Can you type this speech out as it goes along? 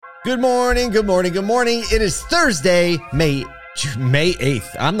Good morning, good morning, good morning. It is Thursday, May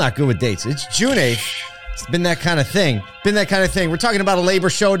 8th. I'm not good with dates. It's June 8th. It's been that kind of thing. We're talking about a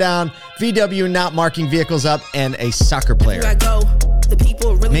labor showdown, VW not marking vehicles up, and a soccer player.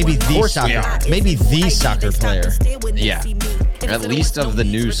 Maybe the soccer player. Yeah. At least of the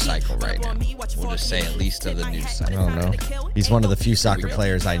news cycle right now. We'll just say at least of the news cycle. I don't know. He's one of the few soccer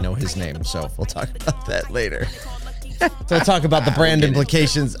players I know his name, so we'll talk about that later. So we'll talk about the brand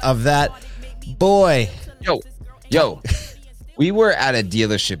implications of that. Boy. Yo. We were at a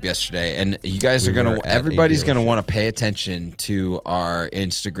dealership yesterday, and you guys everybody's going to want to pay attention to our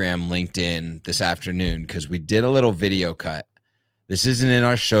Instagram, LinkedIn this afternoon, because we did a little video cut. This isn't in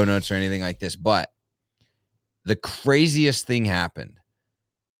our show notes or anything like this, but the craziest thing happened.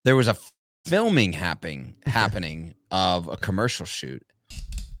 There was a filming happening of a commercial shoot,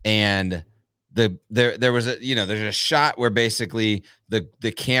 and there was there's a shot where basically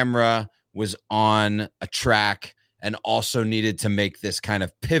the camera was on a track and also needed to make this kind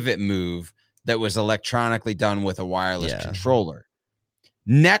of pivot move that was electronically done with a wireless controller.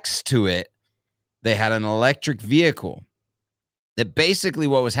 Next to it, they had an electric vehicle that basically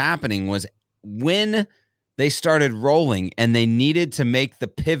what was happening was when they started rolling and they needed to make the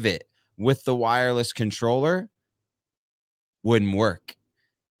pivot with the wireless controller, wouldn't work.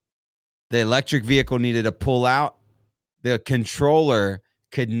 The electric vehicle needed to pull out. The controller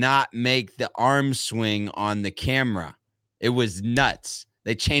could not make the arm swing on the camera. It was nuts.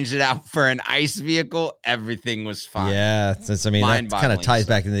 They changed it out for an ICE vehicle. Everything was fine. Yeah, that kind of ties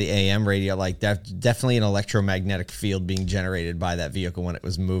back into the AM radio. Like definitely an electromagnetic field being generated by that vehicle when it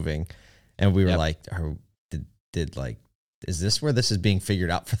was moving. And we were like, is this where this is being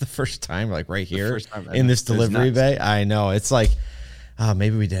figured out for the first time? Like right here in this delivery bay? I know. It's like,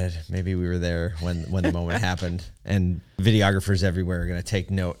 maybe we did. Maybe we were there when the moment happened, and videographers everywhere are going to take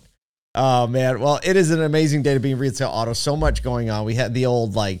note. Oh, man. Well, it is an amazing day to be in retail auto. So much going on. We had the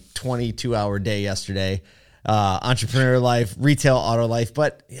old 22-hour day yesterday, entrepreneur life, retail auto life,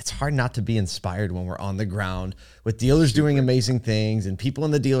 but it's hard not to be inspired when we're on the ground with dealers doing amazing things and people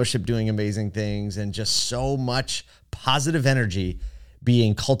in the dealership doing amazing things, and just so much positive energy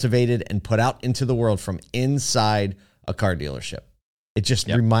being cultivated and put out into the world from inside a car dealership. It just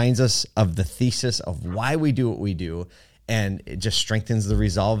reminds us of the thesis of why we do what we do, and it just strengthens the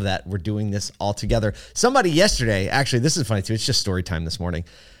resolve that we're doing this all together. Somebody yesterday, actually, this is funny too. It's just story time this morning.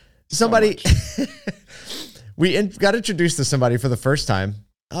 Somebody, we got introduced to somebody for the first time.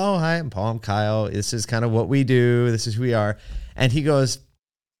 Oh, hi, I'm Paul, I'm Kyle. This is kind of what we do. This is who we are. And he goes,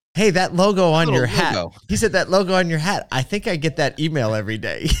 hey, that logo on your hat. He said, that logo on your hat. I think I get that email every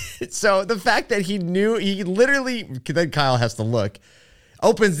day. So the fact that he knew, he literally, then Kyle has to look,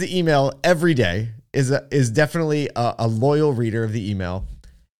 opens the email every day, is definitely a loyal reader of the email.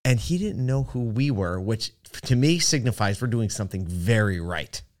 And he didn't know who we were, which to me signifies we're doing something very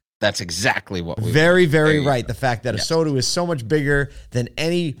right. That's exactly what we Very right. The fact that ASOTU is so much bigger than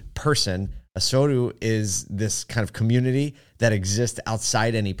any person. ASOTU is this kind of community that exists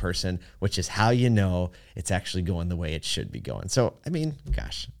outside any person, which is how you know it's actually going the way it should be going. So, I mean,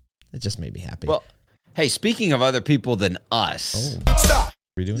 gosh, it just made me happy. Well, hey, speaking of other people than us, stop.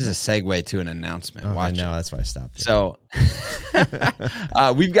 This is a segue to an announcement. I know, that's why I stopped. So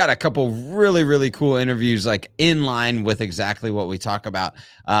we've got a couple really, really cool interviews, like in line with exactly what we talk about.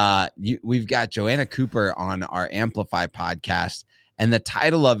 We've got Joanna Cooper on our Amplify podcast, and the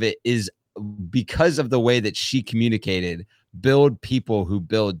title of it is, because of the way that she communicated, build people who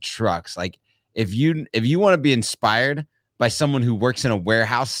build trucks. Like if you want to be inspired by someone who works in a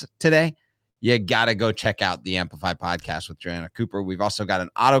warehouse today, you got to go check out the Amplify podcast with Joanna Cooper. We've also got an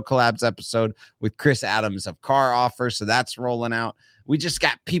Auto Collabs episode with Chris Adams of Car Offer, so that's rolling out. We just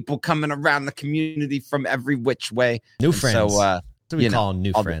got people coming around the community from every which way. New friends. So what do we call them?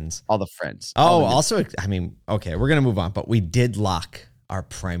 New friends? All the friends. Oh, also, I mean, okay, we're going to move on, but we did lock our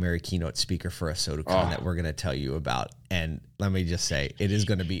primary keynote speaker for a SodaCon that we're going to tell you about. And let me just say, it is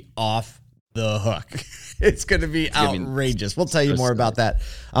going to be off the hook. It's going to be outrageous. We'll tell you more about that.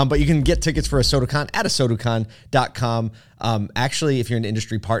 But you can get tickets for a SodaCon at asodacon.com. Actually, if you're an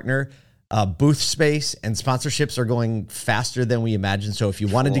industry partner, booth space and sponsorships are going faster than we imagined. So if you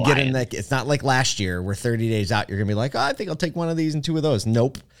wanted to get in, it's not like last year where 30 days out, you're going to be like, I think I'll take one of these and two of those.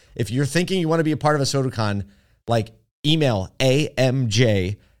 Nope. If you're thinking you want to be a part of a SodaCon, email amj@asodu.com.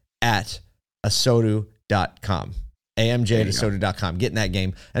 amj@asodu.com. Get in that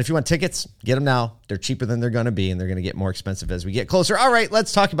game. And if you want tickets, get them now. They're cheaper than they're going to be, and they're going to get more expensive as we get closer. All right,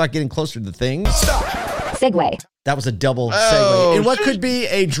 let's talk about getting closer to things. Segue. That was a double segue in what could be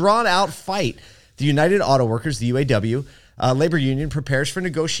a drawn-out fight. The United Auto Workers, the UAW, labor union prepares for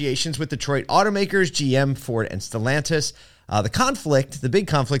negotiations with Detroit automakers, GM, Ford, and Stellantis. The big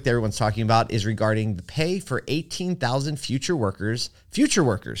conflict that everyone's talking about is regarding the pay for 18,000 future workers.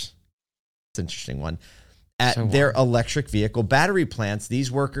 It's an interesting one. At their electric vehicle battery plants,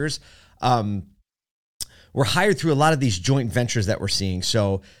 these workers were hired through a lot of these joint ventures that we're seeing.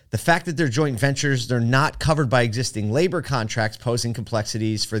 So the fact that they're joint ventures, they're not covered by existing labor contracts, posing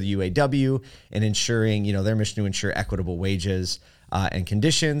complexities for the UAW and ensuring, their mission to ensure equitable wages and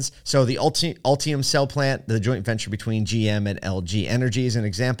conditions. So the Ultium cell plant, the joint venture between GM and LG Energy is an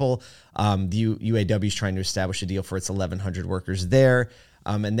example. The UAW is trying to establish a deal for its 1,100 workers there.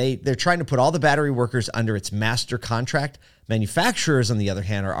 And they're trying to put all the battery workers under its master contract. Manufacturers, on the other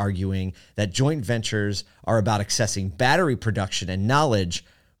hand, are arguing that joint ventures are about accessing battery production and knowledge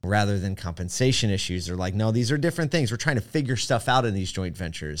rather than compensation issues. They're like, no, these are different things. We're trying to figure stuff out in these joint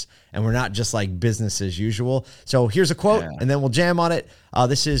ventures, and we're not just like business as usual. So here's a quote, and then we'll jam on it.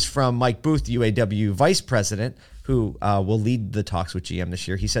 This is from Mike Booth, UAW vice president, who will lead the talks with GM this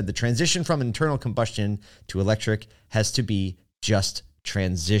year. He said the transition from internal combustion to electric has to be just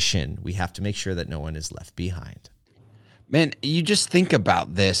transition. We have to make sure that no one is left behind. Man, you just think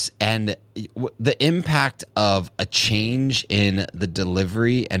about this and the impact of a change in the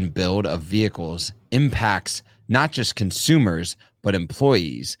delivery and build of vehicles impacts not just consumers, but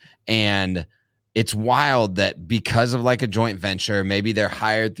employees. And it's wild that because of like a joint venture, maybe they're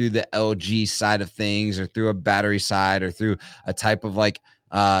hired through the LG side of things or through a battery side or through a type of like,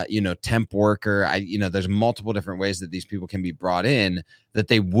 temp worker. There's multiple different ways that these people can be brought in that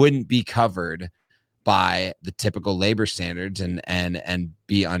they wouldn't be covered by the typical labor standards and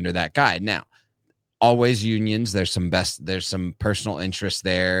be under that guide. Now, always unions, there's some personal interest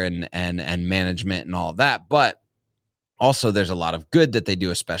there and management and all of that, but also there's a lot of good that they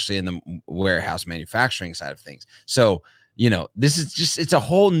do, especially in the warehouse manufacturing side of things. So, this is it's a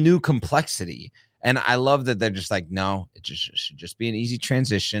whole new complexity. And I love that they're just like, no, it should just be an easy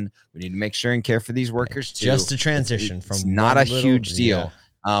transition. We need to make sure and care for these workers too. Just a transition it's not a huge deal.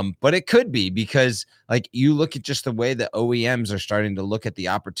 Yeah. But it could be because like you look at just the way that OEMs are starting to look at the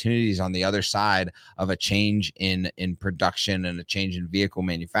opportunities on the other side of a change in production and a change in vehicle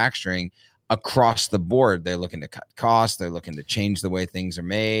manufacturing across the board. They're looking to cut costs. They're looking to change the way things are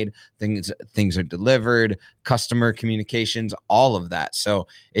made, things are delivered, customer communications, all of that. So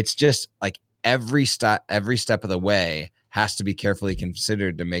it's just like every step of the way has to be carefully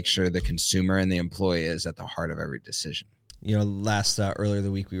considered to make sure the consumer and the employee is at the heart of every decision. Earlier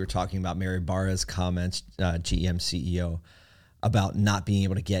the week, we were talking about Mary Barra's comments, GM CEO, about not being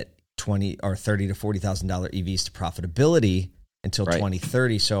able to get $20,000 or $30,000 to $40,000 EVs to profitability until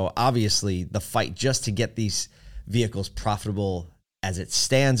 2030. So obviously, the fight just to get these vehicles profitable as it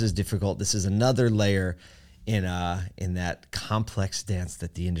stands is difficult. This is another layer in that complex dance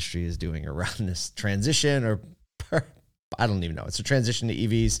that the industry is doing around this transition, or I don't even know. It's a transition to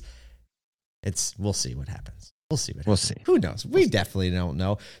EVs. We'll see what happens. We'll see. Who knows? We definitely don't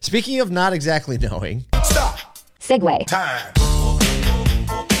know. Speaking of not exactly knowing. Stop. Segue. Time.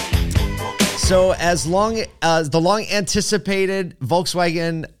 So as long as the long anticipated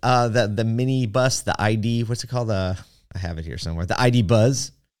Volkswagen, the mini bus, the ID, what's it called? I have it here somewhere. The ID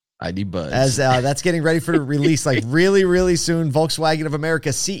Buzz. As that's getting ready for release like really, really soon. Volkswagen of America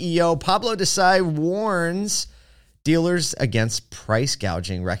CEO Pablo Desai warns dealers against price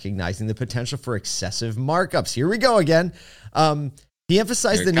gouging, recognizing the potential for excessive markups. Here we go again. He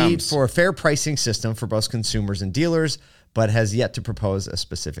emphasized the need for a fair pricing system for both consumers and dealers, but has yet to propose a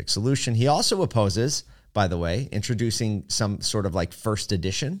specific solution. He also opposes, by the way, introducing some sort of like first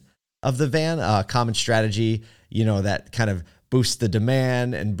edition of the van, a common strategy, that kind of boosts the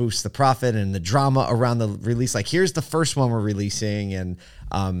demand and boosts the profit and the drama around the release. Like, here's the first one we're releasing. And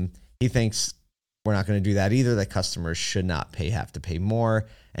he thinks we're not going to do that either, that customers should not have to pay more.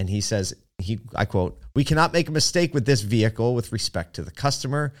 And he says, I quote, "We cannot make a mistake with this vehicle with respect to the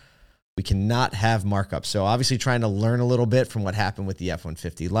customer. We cannot have markup." So obviously trying to learn a little bit from what happened with the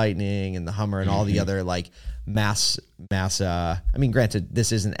F-150 Lightning and the Hummer and all the other like mass. Granted,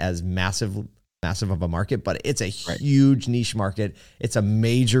 this isn't as massive of a market, but it's a huge niche market. It's a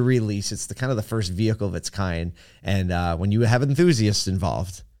major release. It's the kind of the first vehicle of its kind. And when you have enthusiasts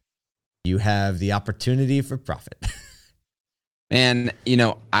involved, you have the opportunity for profit. Man,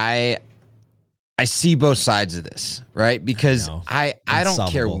 I see both sides of this, right? Because I don't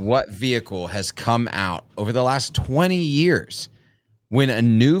care what vehicle has come out over the last 20 years. When a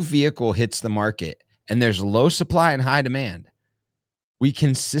new vehicle hits the market and there's low supply and high demand, we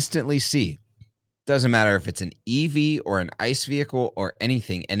consistently see, doesn't matter if it's an EV or an ICE vehicle or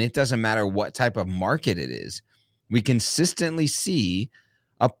anything, and it doesn't matter what type of market it is, we consistently see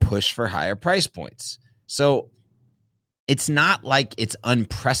a push for higher price points. So it's not like it's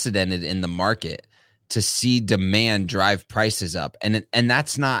unprecedented in the market to see demand drive prices up. And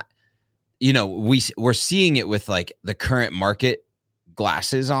that's not, we're seeing it with like the current market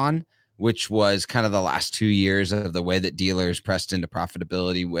glasses on, which was kind of the last 2 years of the way that dealers pressed into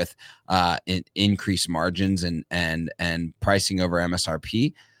profitability with increased margins and pricing over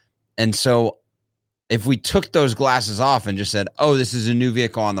MSRP. And so if we took those glasses off and just said, oh, this is a new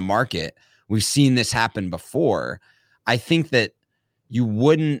vehicle on the market, we've seen this happen before, I think that you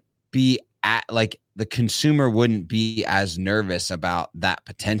wouldn't be the consumer wouldn't be as nervous about that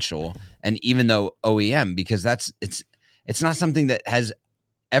potential. And even though OEM, because it's not something that has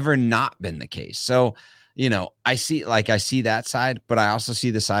ever not been the case. So, I see that side, but I also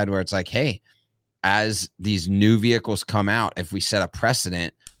see the side where it's like, hey, as these new vehicles come out, if we set a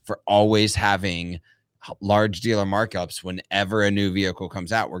precedent for always having large dealer markups whenever a new vehicle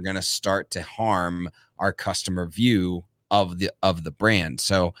comes out, we're going to start to harm our customer view of the brand.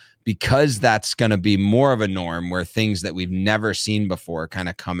 So because that's going to be more of a norm where things that we've never seen before kind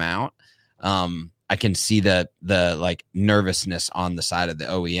of come out, I can see the like nervousness on the side of the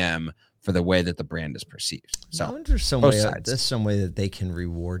OEM for the way that the brand is perceived. So I wonder there's some way that they can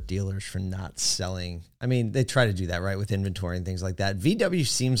reward dealers for not selling. I mean, they try to do that, right, with inventory and things like that. VW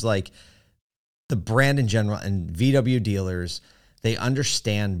seems like the brand in general, and VW dealers, they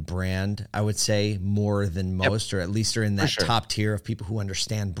understand brand, I would say, more than most, or at least are in that top tier of people who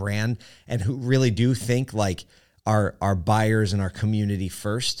understand brand and who really do think like our buyers and our community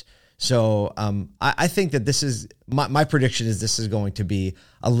first. So I think that this is, my prediction is this is going to be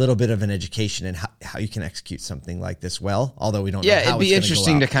a little bit of an education in how you can execute something like this well, although we don't know how it'd be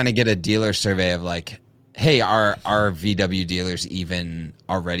interesting to kind of get a dealer survey of like, hey, are VW dealers even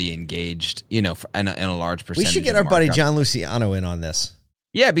already engaged, in a large percentage? We should get our buddy John Luciano in on this.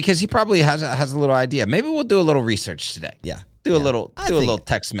 Yeah, because he probably has a little idea. Maybe we'll do a little research today. Yeah. Do a little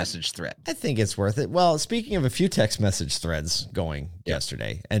text message thread. I think it's worth it. Well, speaking of a few text message threads going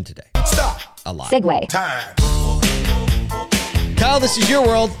yesterday and today. Stop. A lot. Segue. Time. Kyle, this is your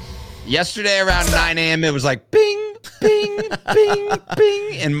world. Yesterday around 9 a.m., it was like bing, bing, bing,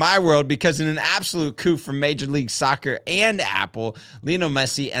 bing in my world, because in an absolute coup from Major League Soccer and Apple, Lionel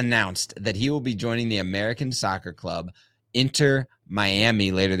Messi announced that he will be joining the American Soccer Club Inter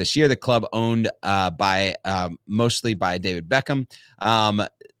Miami later this year. The club owned mostly by David Beckham.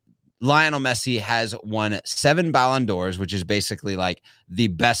 Lionel Messi has won 7 Ballon d'Ors, which is basically like the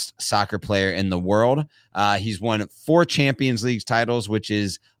best soccer player in the world. He's won 4 Champions League titles, which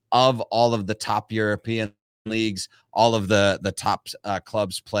is of all of the top European leagues. All of the top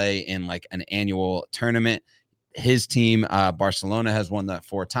clubs play in like an annual tournament. His team, Barcelona, has won that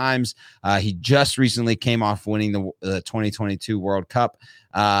 4 times. He just recently came off winning the 2022 World Cup.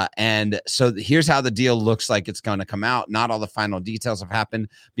 And so here's how the deal looks like it's going to come out. Not all the final details have happened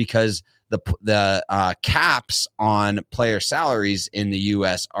because the caps on player salaries in the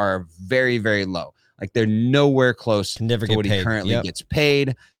U.S. are very, very low. Like they're nowhere close to what he currently gets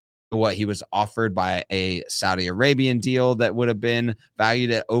paid. What he was offered by a Saudi Arabian deal that would have been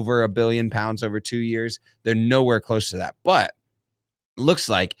valued at over £1 billion over 2 years. They're nowhere close to that. But it looks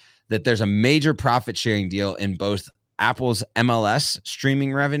like that there's a major profit sharing deal in both Apple's MLS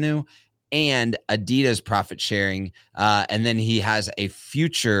streaming revenue and Adidas profit sharing. And then he has a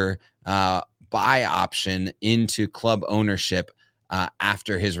future buy option into club ownership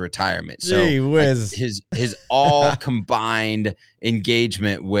after his retirement. So his all combined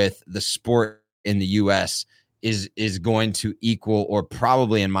engagement with the sport in the US is going to equal, or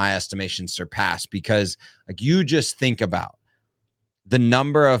probably in my estimation surpass, because like you just think about the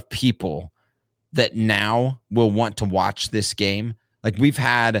number of people that now will want to watch this game. Like we've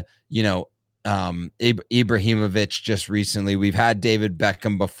had, Ibrahimovic just recently. We've had David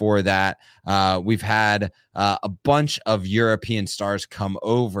Beckham before that. We've had a bunch of European stars come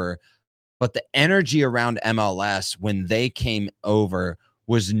over, but the energy around MLS when they came over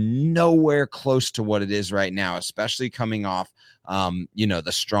was nowhere close to what it is right now, especially coming off,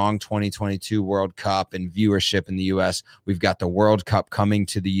 the strong 2022 World Cup and viewership in the U.S. We've got the World Cup coming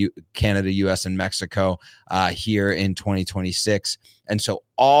to the Canada, U.S., and Mexico here in 2026. And so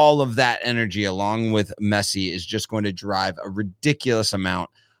all of that energy, along with Messi, is just going to drive a ridiculous amount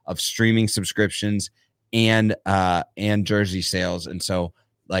of streaming subscriptions and jersey sales. And so,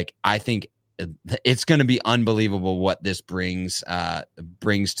 like, I think it's going to be unbelievable what this brings to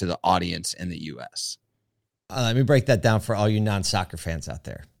the audience in the U.S. Let me break that down for all you non-soccer fans out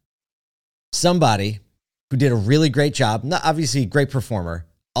there. Somebody who did a really great job, not obviously a great performer,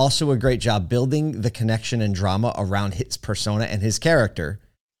 also a great job building the connection and drama around his persona and his character,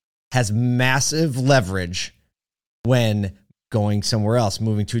 has massive leverage when going somewhere else,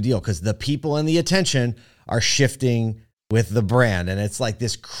 moving to a deal, because the people and the attention are shifting with the brand. And it's like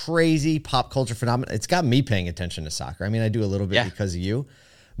this crazy pop culture phenomenon. It's got me paying attention to soccer. I mean, I do a little bit because of you,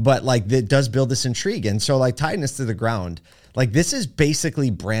 but like it does build this intrigue. And so like tying this to the ground, like this is basically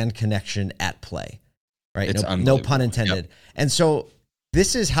brand connection at play, right? It's no pun intended. Yep. And so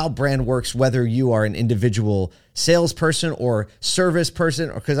this is how brand works, whether you are an individual salesperson or service person,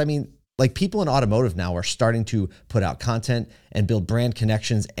 or because I mean, like people in automotive now are starting to put out content and build brand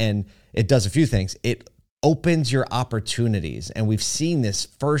connections. And it does a few things. It opens your opportunities. And we've seen this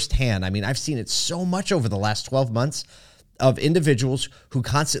firsthand. I mean, I've seen it so much over the last 12 months of individuals who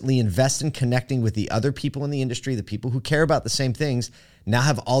constantly invest in connecting with the other people in the industry, the people who care about the same things, now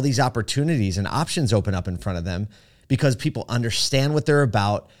have all these opportunities and options open up in front of them because people understand what they're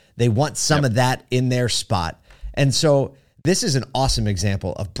about. They want some of that in their spot. And so this is an awesome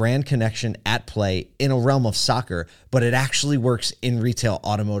example of brand connection at play in a realm of soccer, but it actually works in retail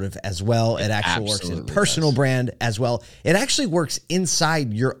automotive as well. It actually works in personal brand as well. It actually works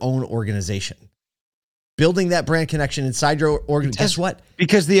inside your own organization. Building that brand connection inside your organization. Guess what?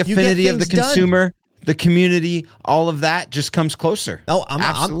 Because the affinity of the consumer, the community, all of that just comes closer. Oh,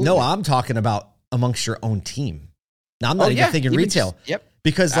 I'm talking about amongst your own team. Now, I'm not even thinking retail.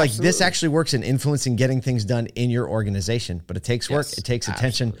 Because like this actually works in influencing getting things done in your organization, but it takes work. It takes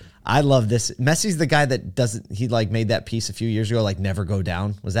attention. I love this. Messi's the guy that he like made that piece a few years ago, like never go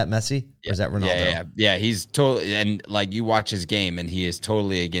down. Was that Messi? Or is that Ronaldo? Yeah. He's totally, and like you watch his game and he is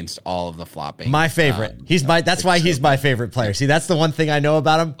totally against all of the flopping. My favorite. That's why he's my favorite player. See, that's the one thing I know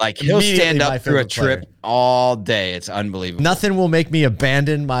about him. Like he'll stand up through a trip all day. It's unbelievable. Nothing will make me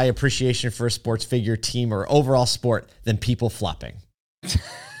abandon my appreciation for a sports figure, team, or overall sport than people flopping.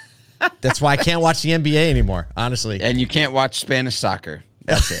 That's why I can't watch the NBA anymore, honestly. And you can't watch Spanish soccer.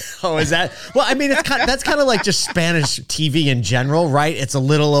 That's it. Oh, is that? Well, I mean, that's kind of like just Spanish TV in general, right? It's a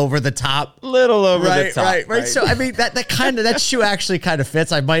little over the top. Right. So, I mean, that shoe actually kind of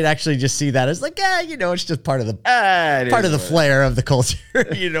fits. I might actually just see that as like, it's just part of the flair of the culture.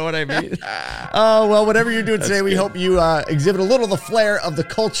 You know what I mean? Oh, well, whatever you're doing today, we hope you exhibit a little of the flair of the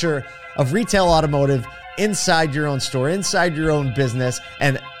culture of retail automotive inside your own store, inside your own business,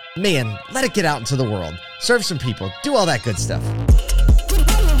 and man, let it get out into the world. Serve some people. Do all that good stuff.